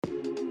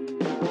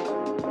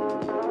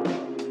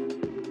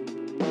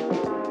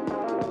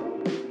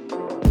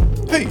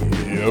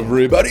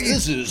everybody,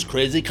 this is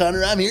Crazy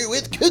Conor. I'm here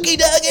with Cookie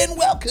Doug, and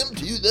welcome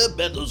to the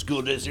Bethel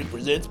School District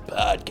Presents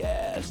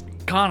podcast.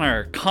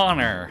 Conor,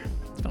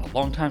 it's been a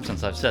long time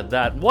since I've said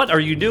that. What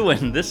are you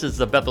doing? This is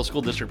the Bethel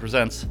School District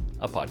Presents,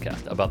 a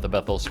podcast about the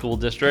Bethel School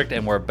District,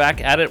 and we're back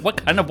at it.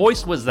 What kind of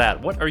voice was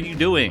that? What are you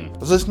doing? I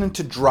was listening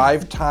to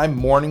Drive Time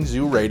Morning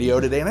Zoo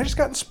Radio today, and I just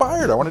got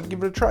inspired. I wanted to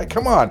give it a try.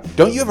 Come on.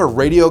 Don't you have a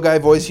radio guy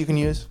voice you can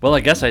use? Well, I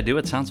guess I do.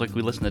 It sounds like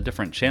we listen to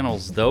different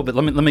channels, though, but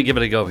let me give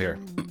it a go here.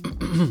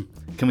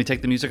 Can we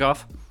take the music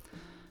off?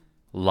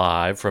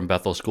 Live from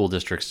Bethel School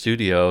District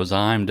Studios,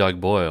 I'm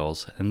Doug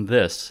Boyles, and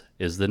this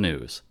is the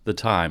news. The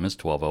time is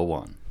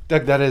 12:01.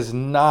 Doug, that is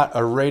not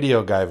a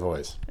radio guy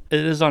voice.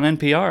 It is on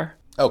NPR.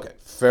 Okay,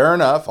 fair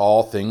enough,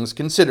 all things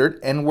considered,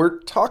 and we're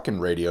talking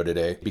radio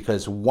today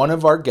because one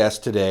of our guests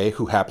today,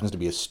 who happens to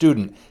be a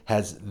student,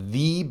 has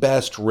the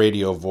best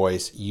radio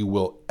voice you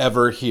will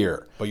ever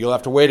hear. But you'll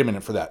have to wait a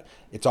minute for that.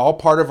 It's all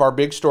part of our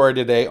big story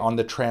today on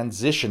the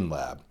Transition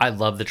Lab. I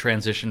love the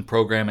Transition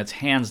program. It's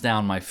hands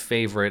down my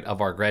favorite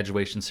of our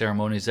graduation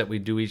ceremonies that we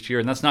do each year.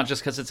 And that's not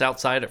just because it's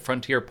outside at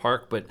Frontier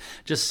Park, but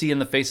just seeing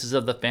the faces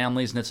of the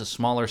families. And it's a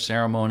smaller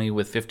ceremony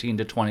with 15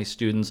 to 20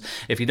 students.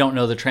 If you don't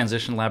know, the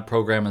Transition Lab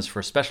program is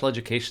for special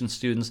education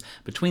students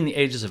between the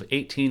ages of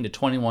 18 to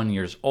 21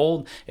 years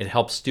old. It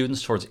helps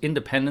students towards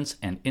independence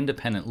and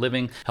independent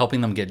living, helping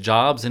them get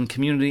jobs and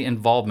community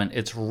involvement.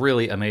 It's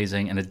really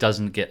amazing, and it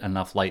doesn't get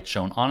enough light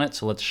shown on it.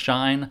 So let's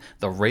shine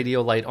the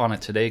radio light on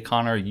it today.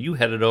 Conor, you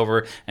headed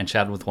over and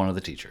chatted with one of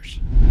the teachers.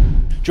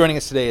 Joining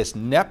us today is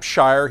Nep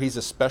Shire. He's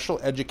a special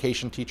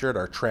education teacher at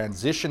our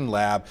Transition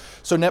Lab.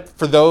 So Nep,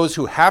 for those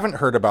who haven't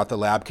heard about the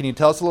lab, can you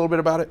tell us a little bit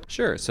about it?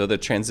 Sure. So the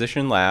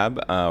Transition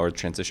Lab, or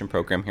Transition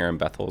program here in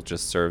Bethel,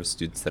 just serves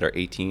students that are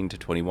 18 to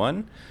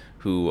 21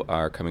 who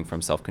are coming from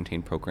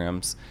self-contained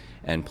programs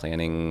and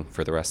planning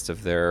for the rest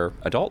of their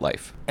adult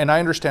life. And I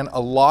understand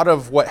a lot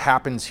of what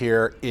happens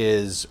here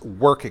is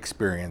work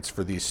experience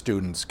for these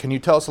students. Can you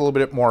tell us a little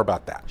bit more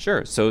about that?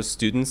 Sure. So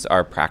students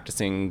are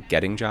practicing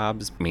getting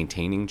jobs,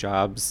 maintaining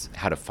jobs,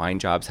 how to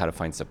find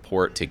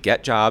support to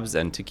get jobs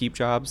and to keep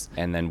jobs.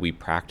 And then we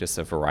practice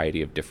a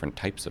variety of different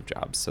types of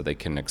jobs so they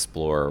can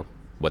explore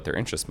what their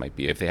interest might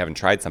be. If they haven't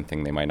tried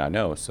something, they might not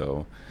know.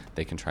 So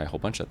they can try a whole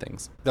bunch of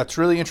things. That's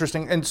really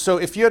interesting. And so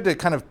if you had to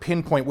kind of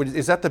pinpoint,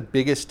 is that the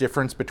biggest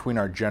difference between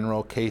our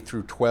general K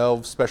through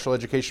 12 special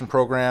education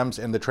programs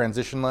and the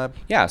Transition Lab?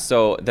 Yeah,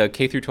 so the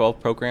K through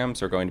 12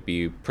 programs are going to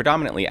be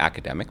predominantly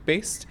academic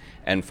based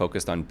and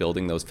focused on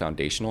building those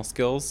foundational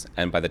skills.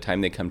 And by the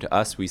time they come to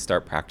us, we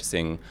start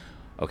practicing,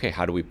 okay,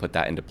 how do we put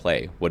that into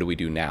play? What do we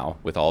do now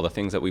with all the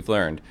things that we've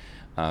learned?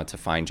 To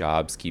find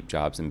jobs, keep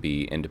jobs, and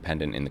be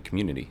independent in the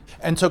community.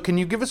 And so can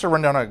you give us a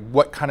rundown on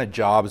what kind of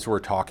jobs we're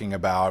talking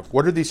about?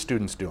 What are these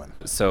students doing?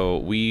 So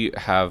we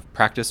have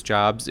practice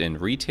jobs in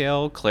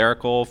retail,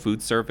 clerical,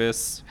 food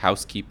service,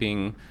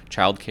 housekeeping,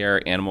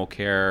 childcare, animal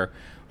care,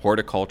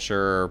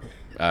 horticulture,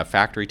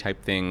 factory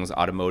type things,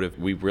 automotive.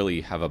 We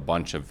really have a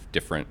bunch of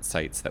different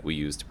sites that we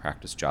use to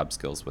practice job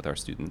skills with our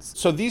students.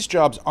 So these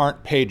jobs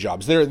aren't paid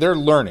jobs. They're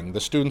learning. The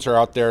students are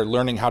out there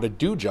learning how to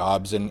do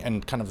jobs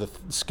and kind of the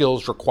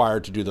skills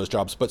required to do those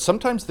jobs. But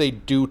sometimes they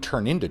do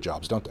turn into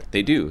jobs, don't they?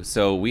 They do.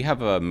 So we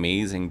have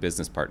amazing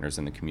business partners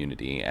in the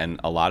community, and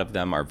a lot of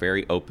them are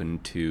very open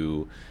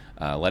to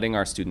letting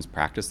our students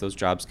practice those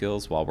job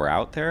skills while we're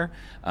out there,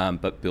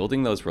 but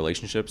building those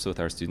relationships with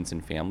our students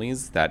and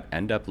families that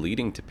end up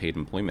leading to paid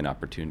employment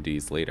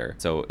opportunities later.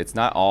 So it's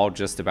not all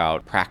just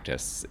about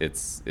practice.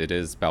 It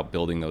is about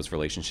building those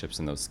relationships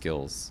and those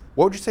skills.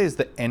 What would you say is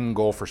the end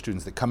goal for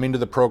students that come into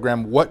the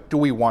program? What do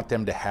we want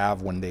them to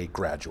have when they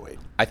graduate?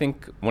 I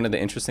think one of the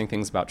interesting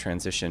things about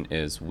transition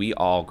is we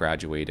all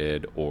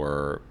graduated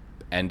or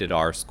ended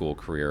our school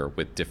career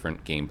with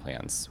different game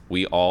plans.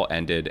 We all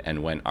ended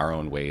and went our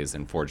own ways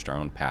and forged our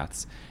own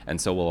paths,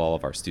 and so will all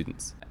of our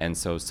students. And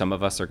so some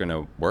of us are going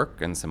to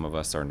work and some of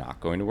us are not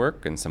going to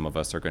work, and some of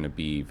us are going to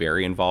be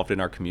very involved in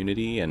our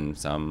community and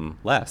some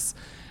less.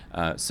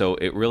 So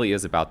it really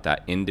is about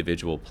that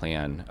individual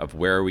plan of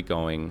where are we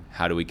going,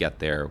 how do we get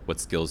there, what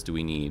skills do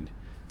we need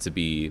to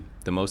be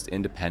the most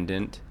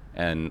independent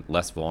and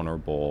less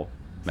vulnerable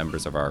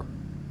members of our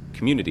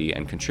community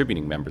and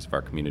contributing members of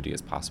our community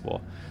as possible.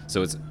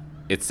 So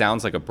it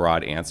sounds like a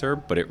broad answer,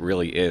 but it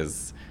really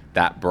is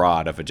that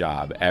broad of a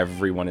job.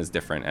 Everyone is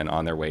different and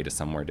on their way to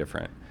somewhere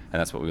different. And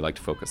that's what we like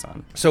to focus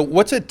on. So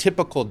what's a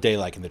typical day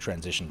like in the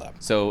Transition Lab?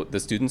 So the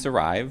students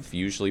arrive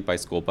usually by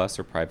school bus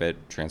or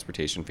private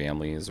transportation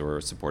families or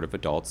supportive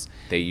adults.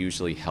 They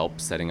usually help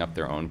setting up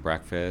their own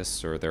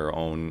breakfast or their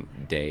own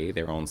day,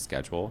 their own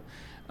schedule.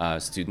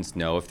 Students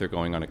know if they're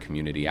going on a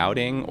community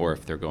outing or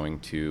if they're going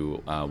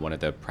to one of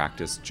the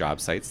practice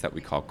job sites that we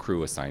call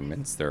crew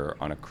assignments. They're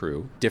on a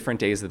crew. Different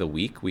days of the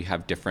week, we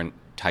have different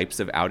types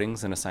of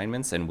outings and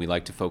assignments, and we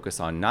like to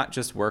focus on not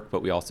just work,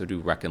 but we also do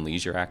rec and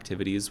leisure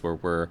activities where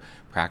we're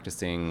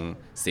practicing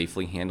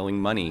safely handling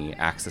money,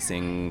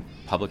 accessing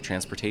public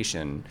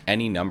transportation,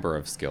 any number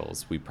of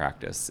skills we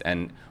practice.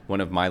 And one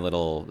of my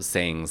little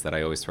sayings that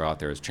I always throw out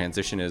there is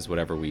transition is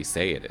whatever we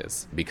say it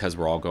is, because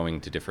we're all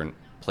going to different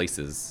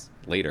places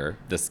later,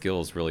 the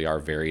skills really are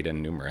varied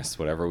and numerous.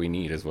 Whatever we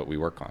need is what we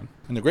work on.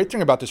 And the great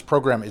thing about this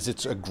program is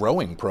it's a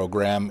growing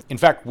program. In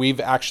fact, we've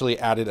actually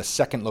added a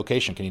second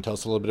location. Can you tell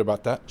us a little bit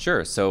about that?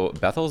 Sure. So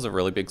Bethel is a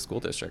really big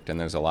school district, and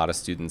there's a lot of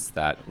students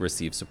that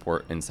receive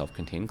support in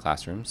self-contained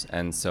classrooms.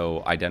 And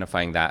so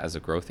identifying that as a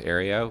growth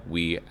area,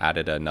 we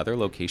added another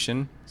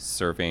location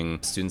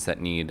serving students that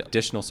need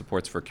additional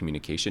supports for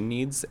communication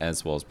needs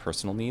as well as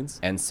personal needs.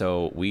 And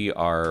so we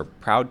are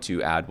proud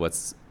to add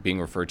what's being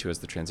referred to as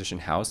the Transition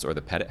House or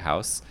the Pettit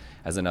House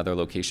as another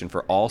location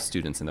for all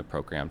students in the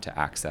program to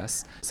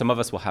access. Some of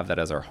us will have that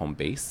as our home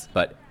base,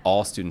 but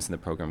all students in the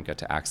program get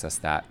to access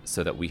that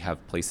so that we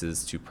have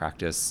places to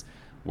practice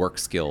work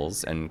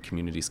skills and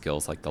community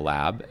skills like the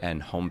lab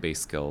and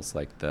home-based skills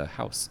like the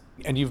house.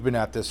 And you've been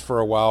at this for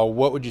a while.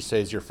 What would you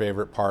say is your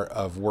favorite part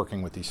of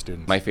working with these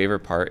students? My favorite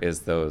part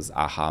is those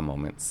aha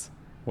moments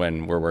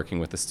when we're working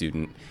with a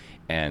student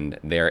and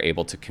they're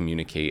able to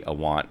communicate a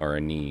want or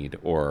a need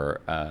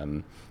or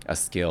a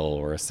skill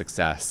or a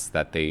success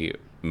that they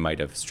might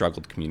have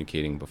struggled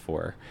communicating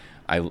before.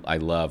 I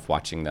love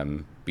watching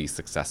them be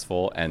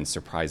successful and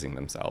surprising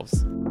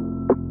themselves.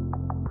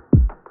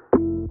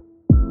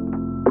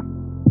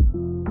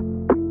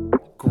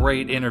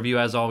 Great interview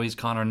as always.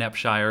 Conor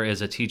Nepshire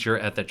is a teacher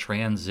at the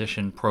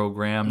Transition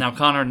program. Now,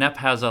 Conor, Nep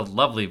has a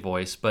lovely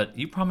voice, but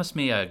you promised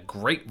me a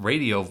great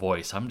radio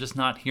voice. I'm just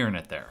not hearing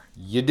it there.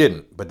 You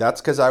didn't, but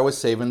that's because I was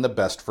saving the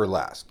best for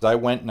last. I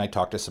went and I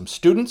talked to some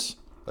students.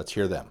 Let's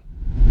hear them.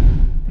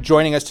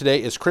 Joining us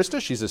today is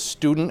Krista. She's a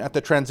student at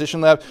the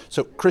Transition Lab.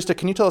 So, Krista,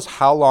 can you tell us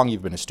how long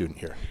you've been a student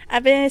here?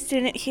 I've been a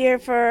student here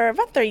for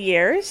about 3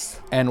 years.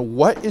 And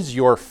what is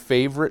your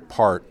favorite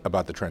part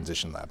about the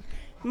Transition Lab?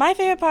 My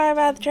favorite part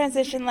about the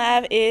Transition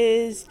Lab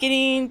is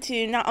getting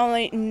to not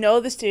only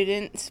know the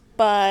students,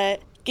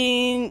 but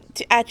getting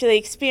to actually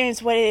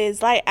experience what it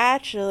is like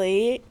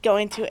actually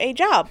going to a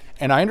job.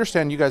 And I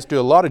understand you guys do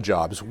a lot of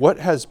jobs. What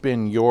has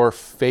been your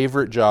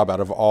favorite job out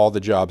of all the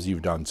jobs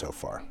you've done so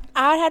far?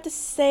 I would have to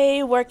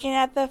say working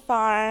at the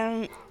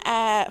farm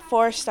at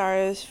 4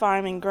 Stars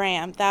Farm in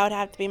Graham. That would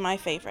have to be my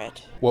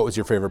favorite. What was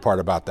your favorite part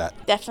about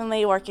that?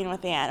 Definitely working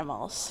with the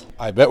animals.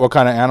 I bet. What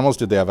kind of animals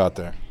did they have out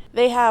there?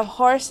 They have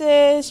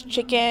horses,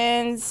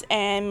 chickens,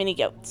 and mini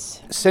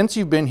goats. Since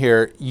you've been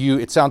here,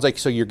 it sounds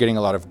like you're getting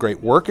a lot of great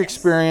work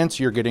experience.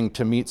 You're getting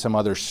to meet some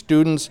other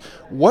students.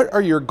 What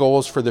are your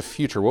goals for the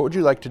future? What would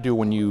you like to do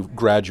when you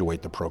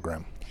graduate the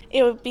program?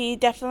 It would be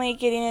definitely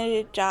getting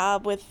a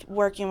job with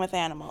working with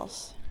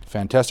animals.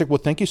 Fantastic. Well,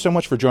 thank you so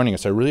much for joining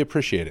us. I really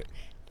appreciate it.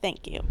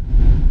 Thank you.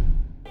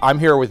 I'm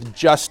here with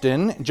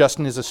Justin.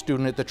 Justin is a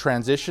student at the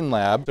Transition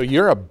Lab. So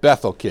you're a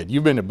Bethel kid.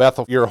 You've been to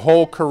Bethel your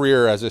whole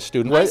career as a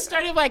student. I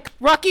started like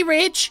Rocky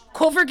Ridge,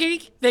 Culver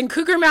Gate, then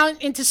Cougar Mountain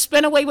into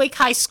Spinaway Wake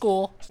High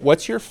School.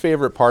 What's your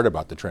favorite part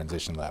about the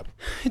Transition Lab?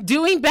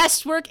 Doing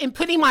best work and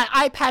putting my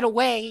iPad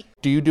away.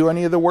 Do you do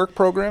any of the work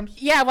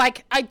programs? Yeah,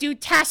 like I do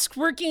task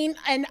working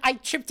and I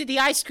trip to the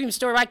ice cream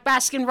store like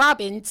Baskin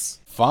Robbins.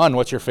 Fun.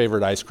 What's your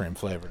favorite ice cream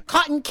flavor?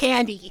 Cotton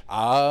candy.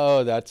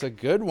 Oh, that's a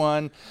good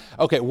one.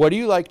 Okay, what do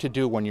you like to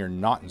do when you're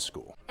not in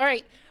school? All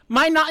right,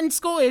 my not in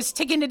school is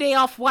taking the day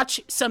off,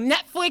 watch some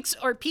Netflix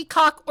or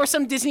Peacock or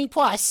some Disney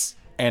Plus.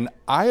 And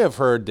I have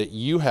heard that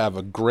you have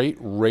a great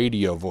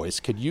radio voice.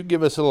 Could you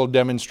give us a little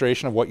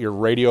demonstration of what your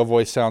radio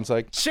voice sounds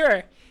like?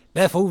 Sure.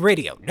 Bethel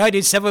Radio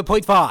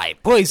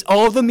 97.5 plays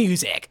all the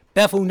music.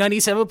 Bethel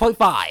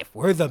 97.5,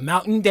 where the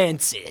mountain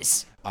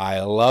dances.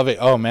 I love it.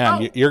 Oh,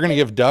 man, you're going to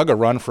give Doug a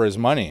run for his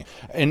money.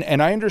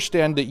 And I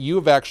understand that you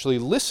have actually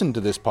listened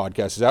to this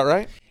podcast. Is that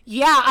right?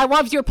 Yeah, I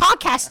love your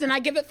podcast, and I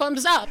give it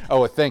thumbs up.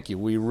 Oh, well, thank you.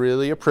 We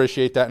really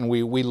appreciate that, and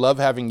we love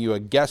having you a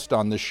guest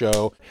on the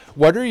show.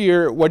 What are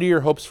your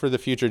hopes for the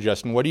future,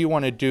 Justin? What do you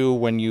want to do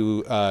when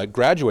you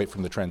graduate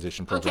from the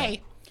Transition program?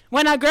 Okay.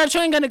 When I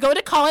graduate, I'm going to go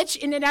to college,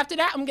 and then after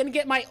that, I'm going to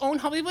get my own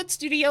Hollywood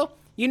studio.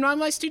 You know how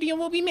my studio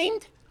will be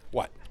named?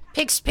 What?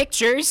 Pix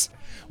Pictures.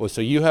 Well, so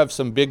you have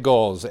some big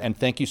goals, and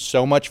thank you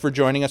so much for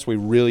joining us. We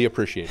really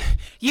appreciate it.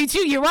 You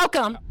too. You're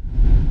welcome.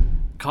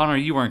 Conor,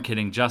 you weren't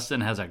kidding.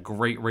 Justin has a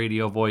great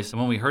radio voice, and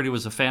when we heard he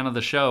was a fan of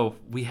the show,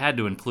 we had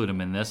to include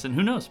him in this, and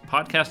who knows,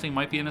 podcasting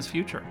might be in his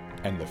future.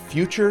 And the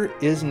future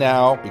is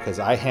now, because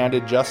I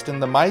handed Justin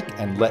the mic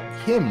and let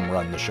him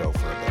run the show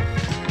for a bit.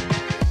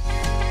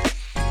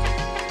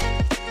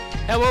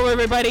 Hello,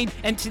 everybody,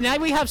 and tonight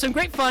we have some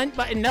great fun,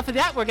 but enough of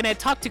that. We're going to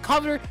talk to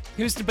Conor,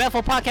 who's the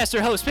Bethel podcaster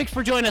host. Thanks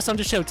for joining us on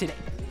the show today.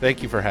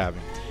 Thank you for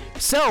having me.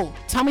 So,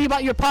 tell me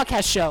about your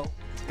podcast show.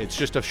 It's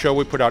just a show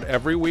we put out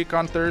every week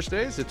on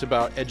Thursdays. It's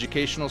about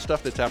educational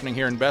stuff that's happening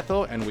here in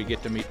Bethel, and we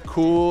get to meet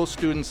cool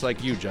students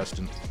like you,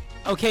 Justin.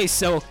 Okay,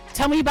 so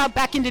tell me about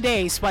back in the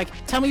days. Like,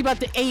 tell me about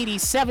the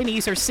 80s,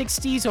 70s, or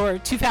 60s, or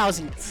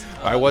 2000s.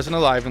 I wasn't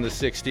alive in the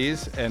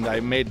 60s, and I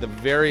made the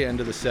very end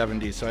of the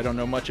 70s, so I don't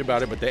know much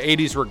about it, but the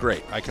 80s were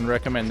great. I can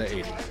recommend the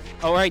 80s.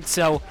 All right,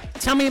 so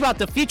tell me about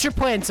the future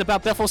plans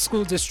about Bethel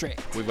School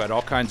District. We've got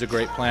all kinds of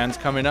great plans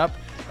coming up,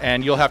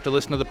 and you'll have to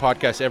listen to the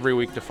podcast every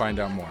week to find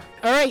out more.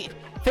 All right,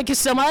 thank you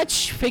so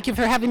much. Thank you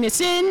for having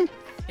us in,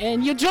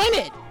 and you'll join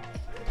it.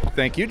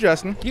 Thank you,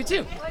 Justin. You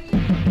too.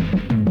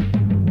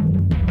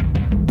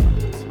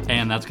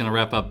 that's going to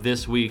wrap up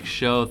this week's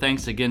show.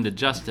 Thanks again to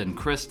Justin,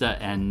 Krista,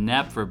 and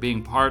Nep for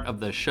being part of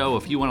the show.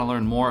 If you want to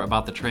learn more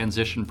about the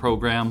transition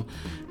program,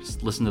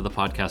 just listen to the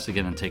podcast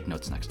again and take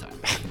notes next time.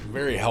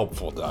 Very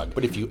helpful, Doug.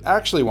 But if you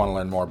actually want to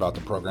learn more about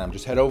the program,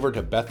 just head over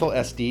to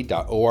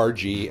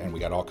bethelsd.org, and we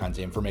got all kinds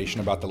of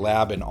information about the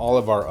lab and all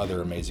of our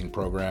other amazing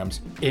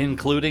programs,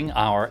 including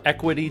our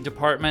equity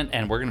department,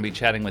 and we're going to be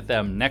chatting with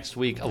them next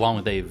week along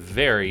with a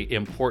very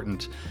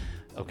important,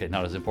 okay,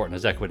 not as important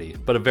as equity,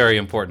 but a very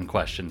important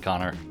question,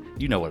 Connor.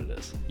 You know what it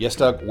is. Yes,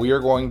 Doug, we are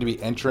going to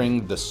be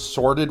entering the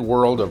sordid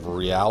world of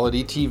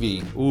reality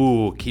TV.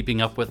 Ooh,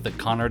 keeping up with the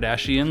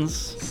Kardashians?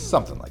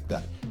 Something like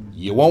that.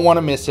 You won't want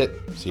to miss it.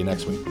 See you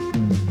next week.